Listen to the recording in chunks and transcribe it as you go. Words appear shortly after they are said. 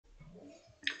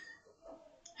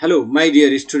Hello, my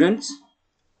dear students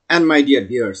and my dear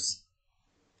viewers.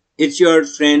 It's your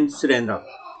friend Surendra,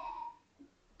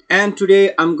 and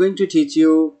today I'm going to teach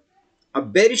you a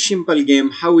very simple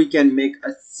game how we can make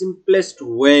a simplest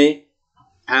way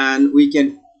and we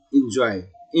can enjoy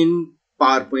in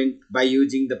PowerPoint by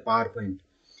using the PowerPoint.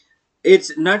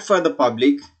 It's not for the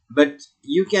public, but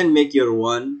you can make your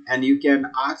one and you can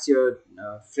ask your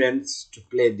friends to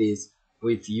play this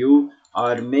with you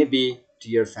or maybe to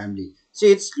your family. So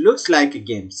it looks like a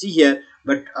game. See here,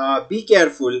 but be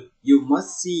careful. You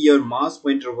must see your mouse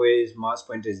pointer where is mouse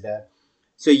pointer is there.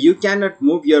 So you cannot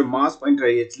move your mouse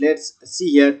pointer. Let's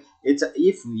see here. It's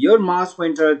if your mouse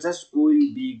pointer just will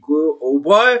be go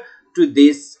over to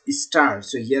this star.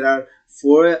 So here are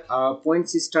 4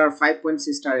 points star, 5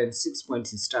 points star, and 6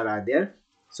 points star are there.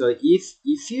 So if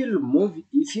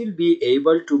you'll be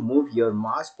able to move your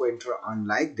mouse pointer on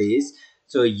like this,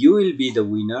 so you will be the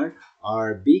winner.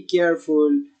 Or be careful,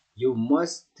 you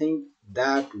must think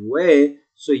that way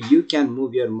so you can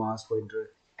move your mouse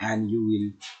pointer and you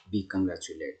will be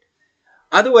congratulated.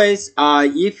 Otherwise,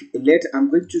 if let I'm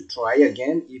going to try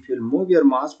again. If you'll move your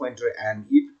mouse pointer and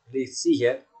if please see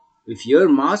here, if your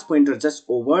mouse pointer just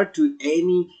over to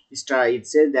any star, it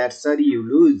says that sorry you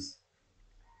lose,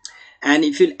 and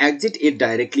if you'll exit it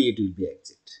directly, it will be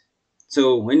exit.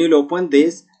 So when you'll open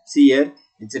this, see here,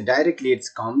 it's a directly it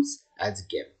comes as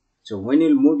game. So when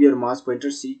you'll move your mouse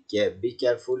pointer, see, be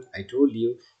careful. I told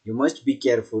you, you must be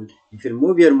careful. If you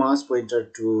move your mouse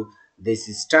pointer to this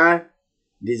star,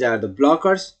 these are the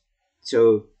blockers,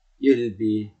 so you'll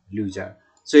be loser.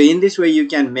 So in this way you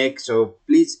can make. So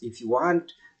please, if you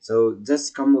want, so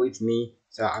just come with me.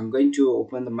 So I'm going to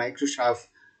open the Microsoft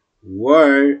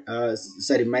Word,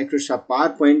 sorry, Microsoft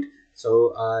PowerPoint.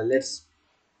 So let's,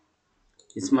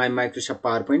 it's my Microsoft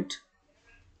PowerPoint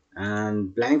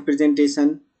and blank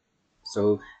presentation.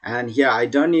 So and here I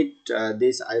don't need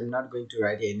this, I'm not going to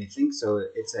write anything. So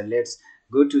it's a, let's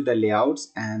go to the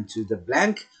layouts and to the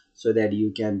blank so that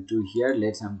you can do here.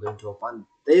 I'm going to open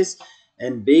this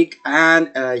and big,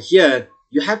 and here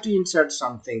you have to insert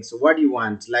something. So what you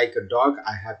want, like a dog,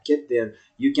 I have kept there,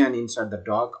 you can insert the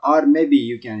dog, or maybe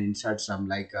you can insert some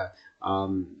like a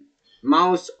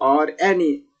mouse or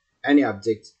any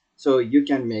objects. So you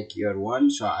can make your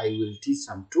one. So I will teach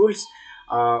some tools.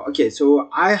 Okay, so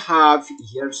I have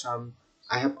here some,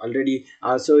 I have already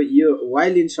so you,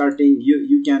 while inserting,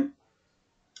 you can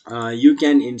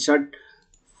insert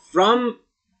from,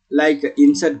 like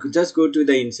insert, just go to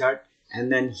the insert, and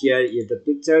then here is the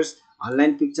pictures,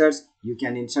 online pictures. You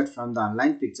can insert from the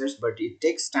online pictures, but it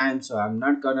takes time, so I'm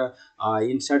not gonna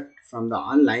insert from the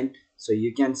online. So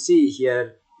you can see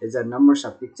here is the numbers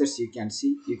of pictures. You can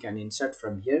see, you can insert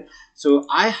from here. So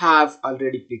I have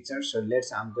already pictures, so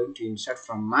I'm going to insert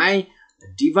from my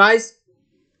device.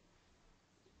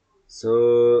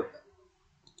 So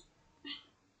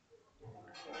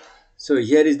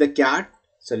here is the cat.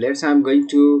 So I'm going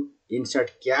to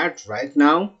insert cat right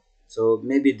now. So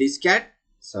maybe this cat.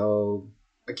 So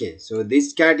okay, so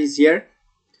this cat is here,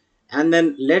 and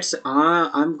then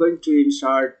I'm going to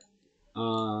insert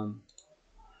um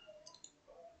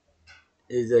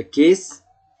is a case,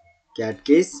 cat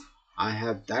case. I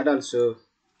have that also.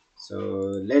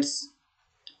 So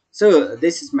so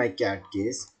this is my cat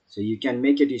case. So you can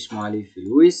make it small if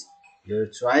you wish, your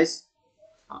choice.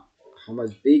 uh, how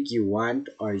much big you want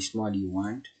or small you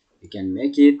want, you can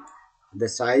make it. The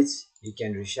size you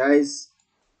can resize.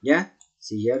 Yeah,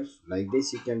 see here, like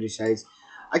this you can resize.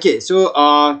 Okay, so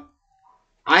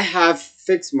I have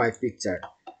fixed my picture,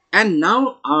 and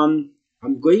now I'm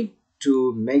going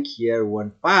to make here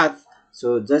one path.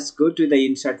 So just go to the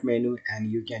insert menu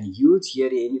and you can use here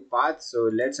any path.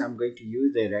 So I'm going to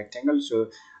use the rectangle.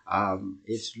 So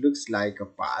it looks like a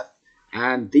path,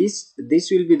 and this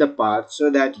will be the path so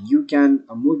that you can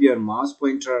move your mouse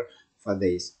pointer for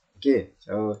this. Okay,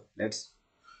 so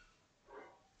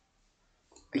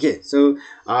okay, so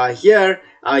here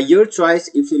your choice,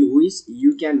 if you wish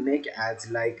you can make as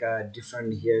like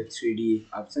different here 3D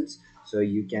options. So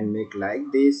you can make like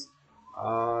this,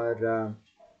 or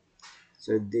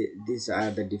these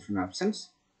are the different options.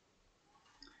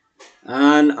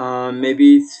 And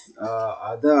maybe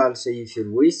other also, if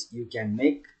you wish you can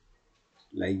make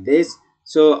like this.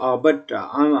 So but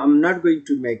I'm not going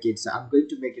to make it, so I'm going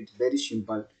to make it very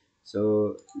simple.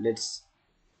 So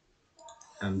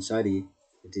I'm sorry,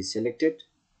 it is selected.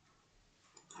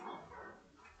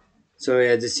 So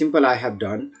as a simple I have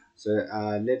done. So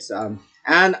let's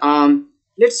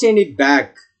send it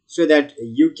back so that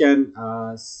you can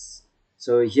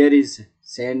so here is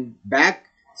send back,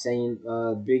 saying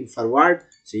bring forward.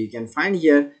 So you can find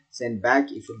here send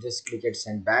back. If you just click it,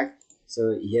 send back,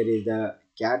 So here is the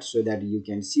cat, so that you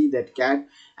can see that cat.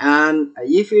 And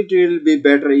if it will be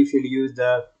better if you use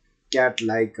the cat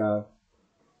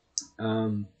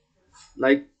um,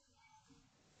 like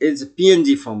it's a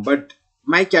png form, but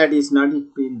my cat is not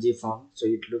in png form, so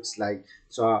it looks like.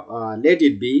 So let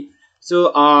it be.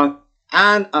 So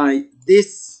and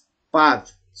this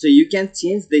path, so you can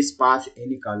change this path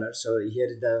any color. So here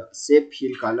is the shape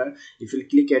fill color. If you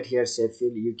click at here shape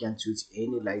fill, you can choose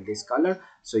any like this color,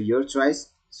 so your choice.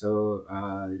 So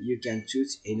you can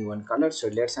choose any one color. So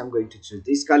I'm going to choose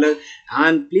this color.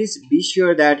 And please be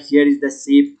sure that here is the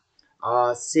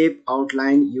shape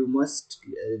outline. You must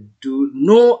do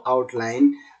no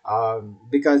outline,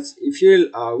 because if you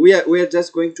we are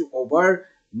just going to over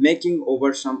making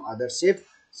over some other shape.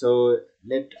 So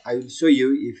I will show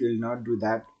you. If you will not do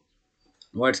that,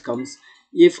 what comes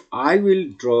if I will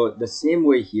draw the same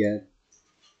way here.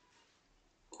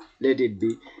 Let it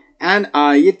be. And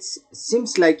it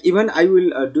seems like even I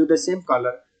will do the same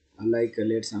color, I'm going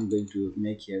to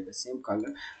make here the same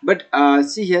color. But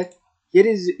see here, here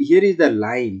is the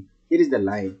line, here is the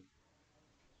line.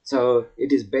 So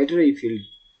it is better if you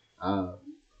uh,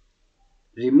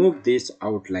 remove this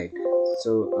outline.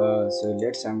 So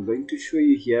I'm going to show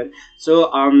you here. So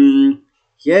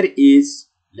here is,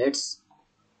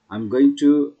 I'm going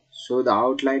to show the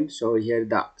outline. So here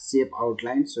the shape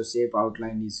outline. So shape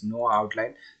outline is no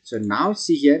outline. So now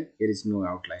see here, there is no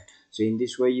outline. So in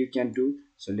this way you can do.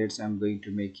 So I'm going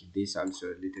to make this also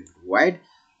a little bit wide,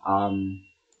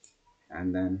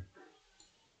 and then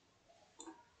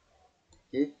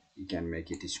okay, you can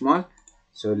make it small.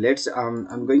 So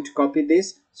I'm going to copy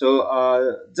this.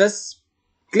 So just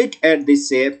click at this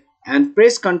shape and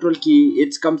press Ctrl key.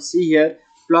 It comes, see here,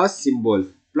 plus symbol,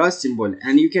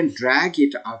 and you can drag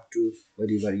it up to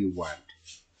wherever you want.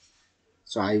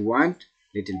 So I want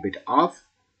little bit off,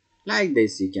 like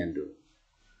this you can do.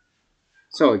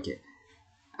 So okay,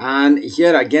 and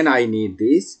here again I need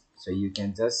this. So you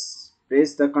can just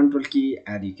press the Ctrl key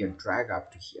and you can drag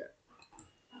up to here.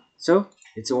 So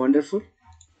it's wonderful.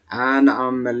 And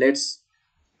let's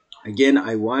again,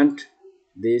 I want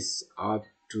this up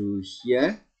to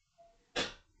here.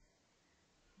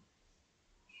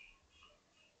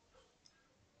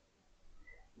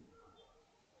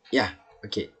 Yeah,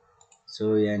 okay.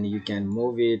 So and you can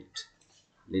move it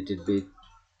little bit.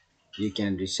 You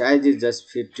can resize it, just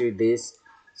fit to this.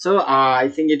 So I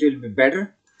think it will be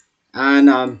better. And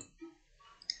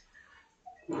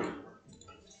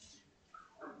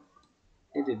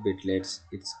little bit, let's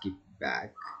skip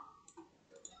back.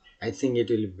 I think it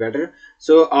will be better.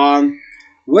 So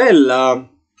well,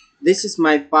 this is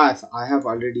my path. I have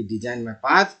already designed my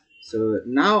path. So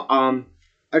now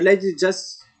I'd like to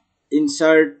just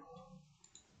insert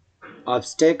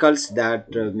obstacles that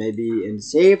maybe in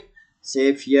safe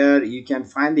here. You can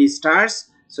find the stars.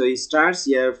 So stars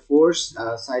here, four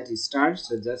side stars.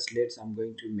 So just I'm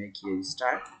going to make here a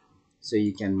star. So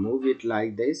you can move it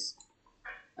like this,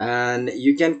 and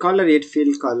you can color it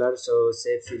fill color. So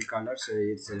say fill color, so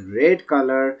it's a red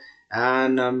color.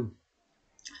 And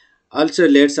also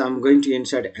I'm going to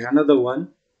insert another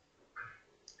one,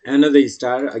 another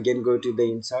star. Again, go to the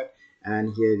insert,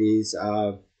 and here is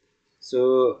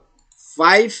so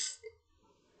five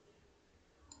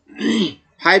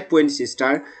high points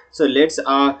star. So it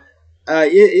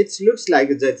looks like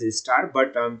that's a star,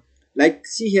 but like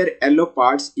see here yellow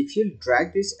parts. If you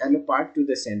drag this yellow part to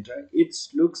the center, it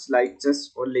looks like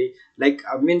just only like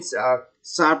means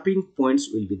sharpening points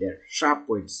will be there, sharp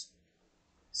points.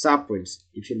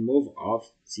 If you move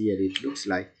off, see here, it looks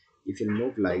like if you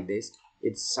move like this,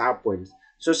 it's sharp points.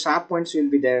 So sharp points will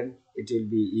be there. It will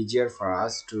be easier for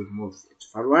us to move it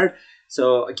forward.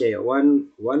 So okay, one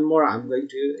more. I'm going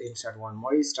to insert one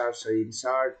more star. So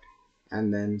insert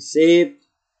and then save,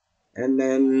 and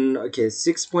then okay,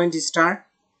 6 point star.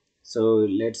 So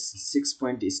 6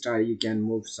 point star. You can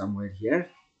move somewhere here.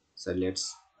 So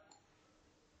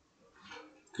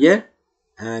here,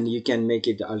 and you can make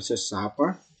it also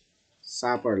sharper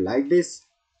like this.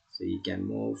 So you can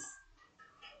move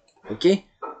okay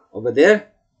over there.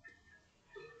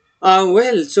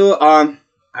 Well, so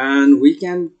and we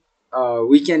can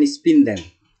spin them.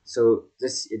 So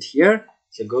just it here.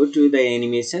 So go to the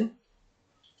animation,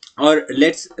 or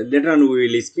later on we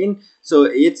will spin. So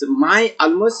it's my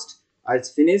almost it's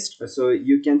finished. So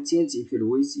you can change, if you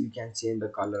wish, you can change the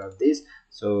color of this.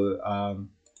 So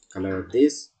color of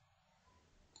this,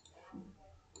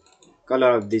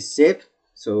 color of this shape.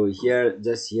 So here,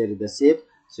 just here is the shape.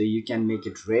 So you can make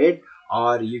it red,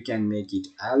 or you can make it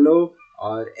yellow,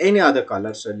 or any other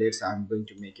color. So I'm going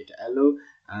to make it yellow,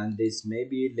 and this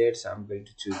maybe I'm going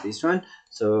to choose this one.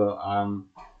 So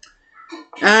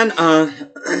And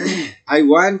I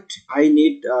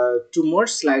need two more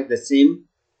slides the same.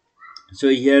 So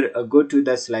here go to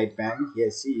the slide pane.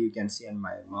 Here, see, you can see on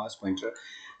my mouse pointer,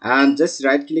 and just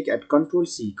right click at control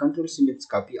C means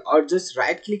copy, or just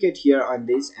right click it here on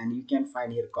this and you can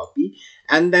find here copy,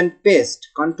 and then paste.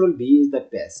 Control B is the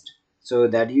paste, so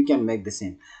that you can make the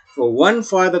same for one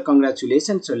for the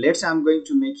congratulations. So let's, I'm going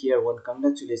to make here one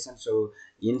congratulations. So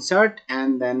insert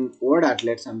and then word art.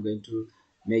 Let's, I'm going to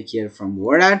make here from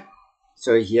word art.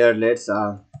 So here let's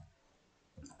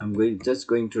I'm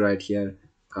going to write here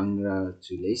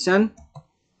congratulation.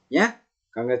 Yeah,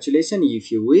 congratulations.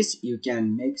 If you wish, you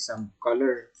can make some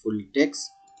colorful text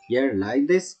here like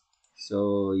this.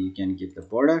 So you can give the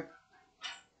border.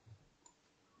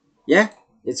 Yeah,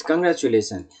 it's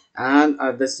congratulations. And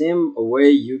the same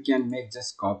way you can make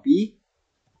just copy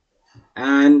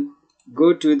and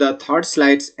go to the third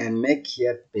slides and make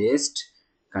here paste.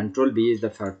 Control B is the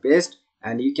for paste,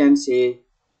 and you can say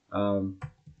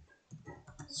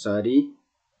sorry,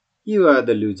 you are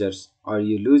the losers, or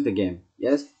you lose the game.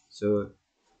 Yes, so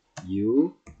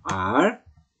you are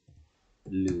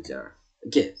loser.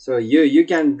 Okay, so you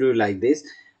can do like this.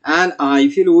 And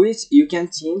if you wish, you can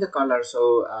change the color.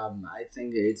 So I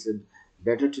think it's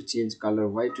better to change color.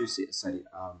 Why to say, sorry,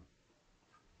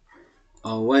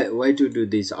 why to do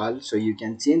this all? So you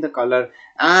can change the color.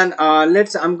 And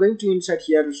let's, I'm going to insert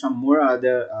here some more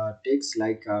other text,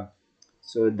 like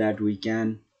so that we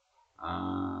can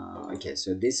okay,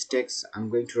 so this text I'm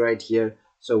going to write here.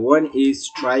 So one is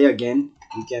try again.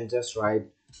 You can just write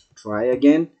try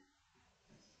again.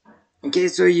 Okay,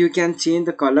 so you can change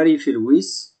the color if you wish.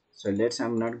 So let's,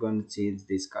 I'm not going to change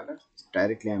this color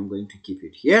directly. I'm going to keep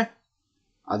it here,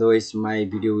 otherwise my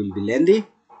video will be lengthy.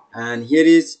 And here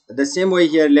is the same way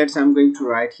here. Let's, I'm going to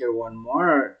write here one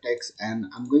more text, and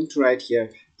I'm going to write here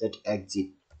that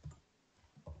exit.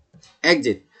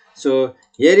 So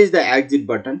here is the exit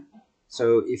button.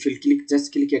 So if you click,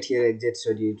 just click it here, exit,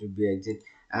 so it will be exit.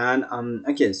 And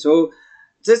okay, so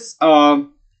just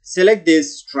select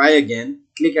this try again,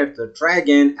 click at the try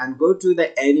again, and go to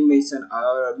the animation,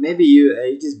 or maybe you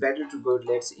it is better to go,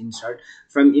 let's insert.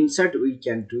 From insert we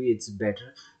can do it's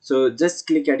better. So just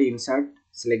click at insert,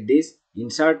 select this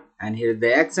insert, and here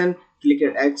the action, click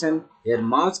at action. Here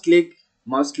mouse click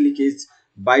is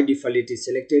by default it is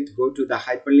selected. Go to the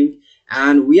hyperlink,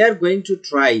 and we are going to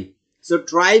try. So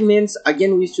try means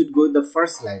again we should go the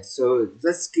first slide. So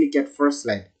just click at first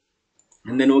slide,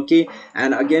 and then okay.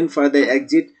 And again for the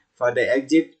exit,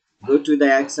 go to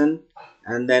the action,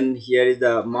 and then here is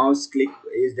the mouse click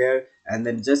is there, and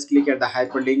then just click at the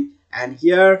hyperlink, and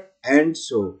here end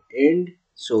so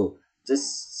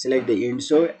just select the end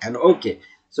so, and okay.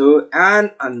 So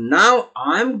and now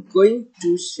I'm going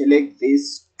to select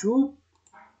these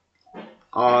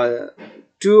uh,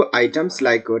 two items,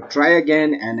 like try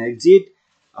again and exit,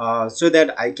 so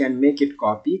that I can make it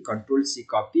copy, control C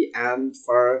copy, and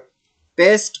for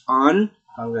paste on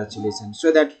congratulations.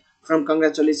 So that from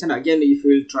congratulations again, if you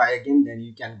will try again, then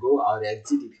you can go, or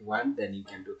exit if you want, then you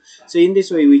can do. So in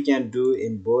this way we can do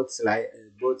in both slide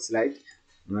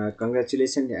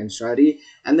congratulations and sorry.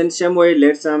 And then same way,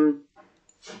 let's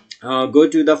go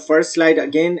to the first slide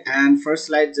again, and first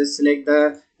slide just select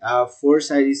the four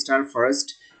side star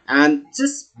first, and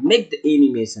just make the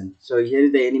animation. So here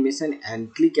is the animation,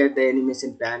 and click at the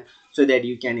animation pan, so that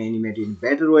you can animate in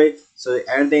better way. So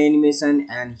add the animation,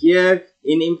 and here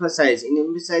in emphasize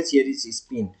here is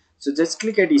spin. So just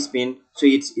click at spin, so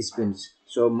it spins.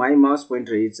 So my mouse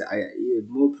pointer is I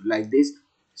moved like this,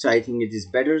 so I think it is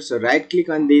better. So right click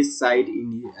on this side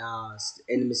in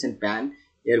animation pan.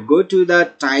 Here go to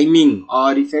the timing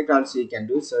or effect also you can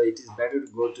do. So it is better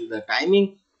to go to the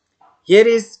timing. Here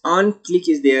is on click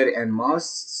is there, and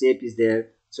mouse shape is there.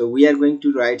 So we are going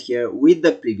to write here with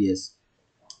the previous.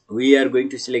 We are going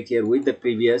to select here with the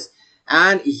previous,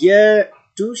 and here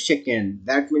 2 second,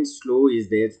 that means slow is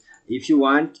there. If you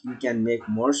want, you can make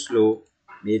more slow,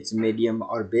 it's medium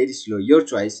or very slow, your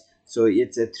choice. So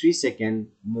it's a 3 second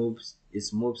moves, it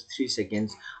moves 3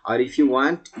 seconds, or if you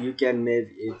want you can make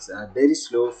it's very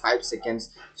slow, 5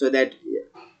 seconds. So that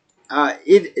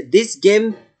it this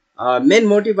game main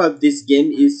motive of this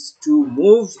game is to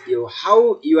move you,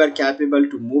 how you are capable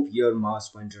to move your mouse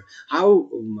pointer, how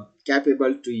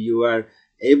capable to you are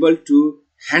able to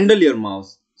handle your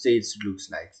mouse. So it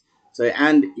looks like. So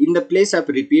and in the place of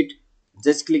repeat,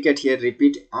 just click at here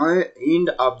repeat on end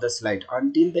of the slide,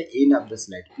 until the end of the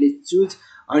slide. Please choose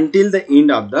until the end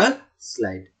of the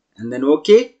slide, and then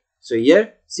okay. So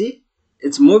here see,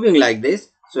 it's moving like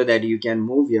this, so that you can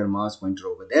move your mouse pointer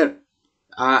over there.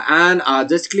 And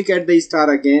just click at the star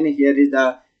again. Here is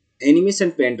the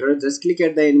animation painter, just click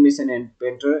at the animation and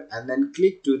painter and then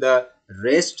click to the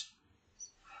rest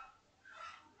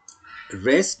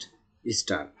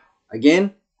star.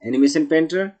 Again animation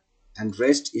painter and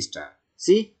rest star.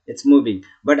 See, it's moving.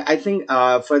 But I think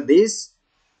this for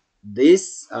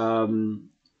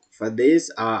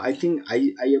this I think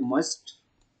I must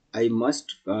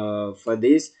for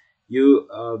this you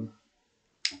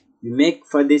you make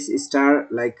for this star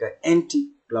like a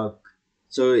anti-clock.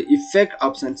 So effect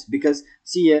options, because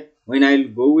see here when I'll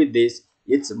go with this,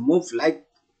 it's move like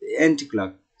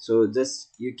anti-clock. So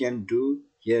just you can do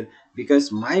here,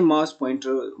 because my mouse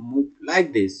pointer move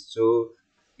like this, so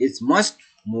it must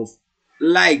move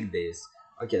like this.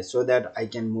 Okay, so that I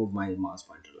can move my mouse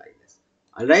pointer like this.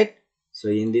 All right, so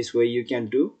in this way you can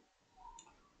do.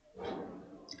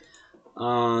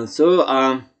 uh, so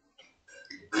um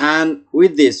and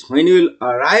with this, when you will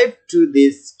arrive to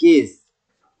this case,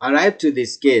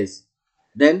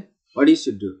 then what you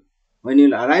should do? When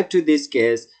you'll arrive to this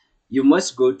case, you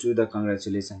must go to the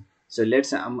congratulation. So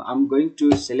let's I'm going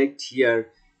to select here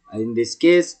in this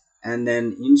case, and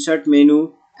then insert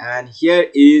menu, and here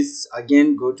is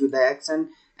again go to the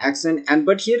action, and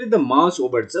but here is the mouse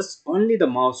over, just only the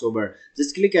mouse over.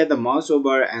 Just click at the mouse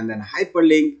over and then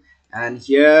hyperlink, and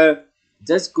here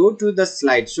just go to the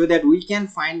slide so that we can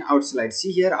find our slide.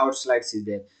 See here our slides is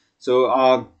there. So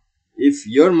if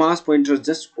your mouse pointer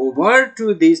just over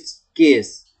to this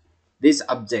case, this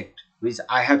object which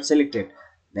I have selected,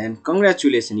 then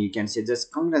congratulations, you can say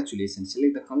just congratulations,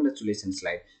 select the congratulations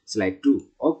slide 2.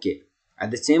 Okay, at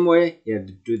the same way here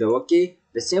do the okay,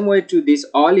 the same way to this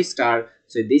all star.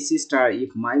 So this star,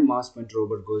 if my mouse pointer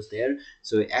over goes there,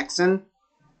 so action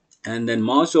and then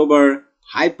mouse over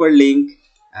hyperlink,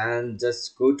 and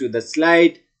just go to the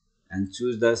slide and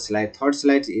choose the slide. Third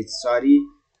slide is sorry,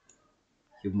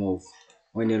 you move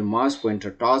when your mouse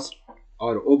pointer tossed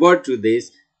or over to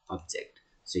this object.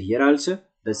 So here also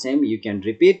the same, you can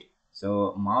repeat.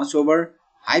 So mouse over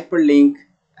hyperlink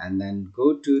and then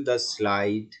go to the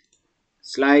slide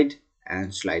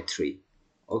and slide 3.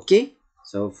 Okay,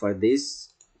 so for this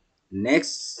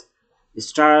next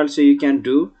star also you can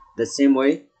do the same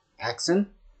way. Action,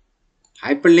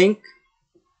 hyperlink,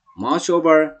 mouse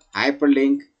over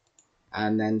hyperlink,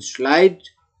 and then slide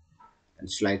and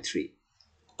slide 3.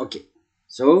 Okay,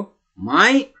 so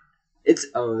my it's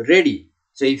ready.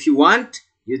 So if you want,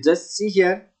 you just see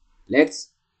here. Let's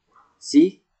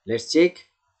see, let's check,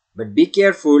 but be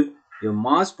careful, your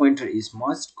mouse pointer is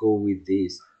must go with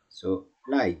this. So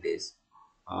like this.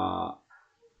 uh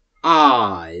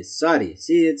sorry,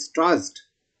 see, it's trust.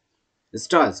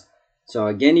 So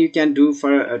again you can do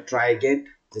for try again.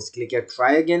 Just click at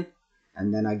try again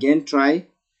and then again try.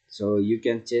 So you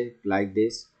can check like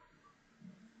this.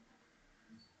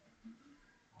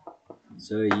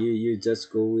 So you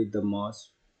just go with the mouse.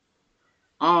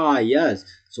 Yes,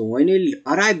 so when you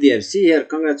arrive there, see here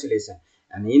congratulations,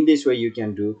 and in this way you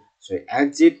can do. So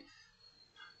exit.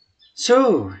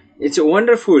 So it's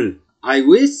wonderful. I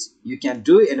wish you can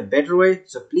do it in a better way.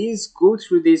 So please go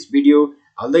through this video,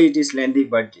 although it is lengthy,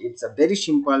 but it's a very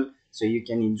simple. So you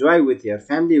can enjoy with your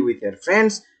family, with your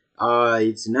friends.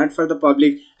 It's not for the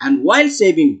public. And while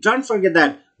saving, don't forget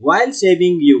that while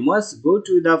saving, you must go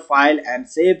to the file and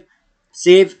save.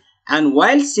 And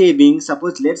while saving,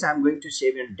 suppose let's I'm going to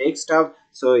save in desktop.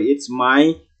 So it's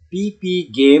my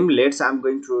pp game. Let's I'm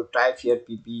going to type here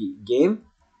pp game.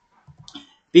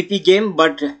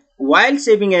 But while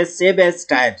saving as save as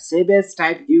type,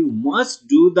 you must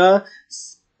do the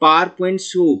powerpoint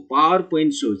show.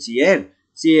 See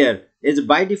here it's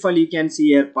by default, you can see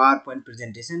here powerpoint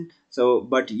presentation. So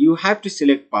but you have to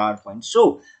select powerpoint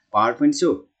show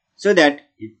so that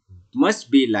it must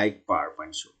be like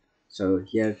powerpoint show. So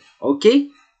here okay,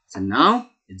 so now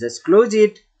just close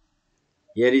it.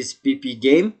 Here is pp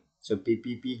game. So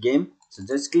ppp game, so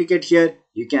just click it here,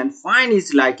 you can find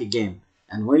it's like a game.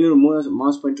 And when you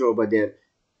mouse pointer over there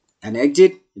and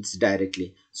exit, it's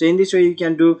directly. So in this way you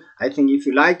can do. I think if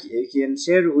you like, you can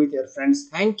share with your friends.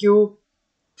 Thank you.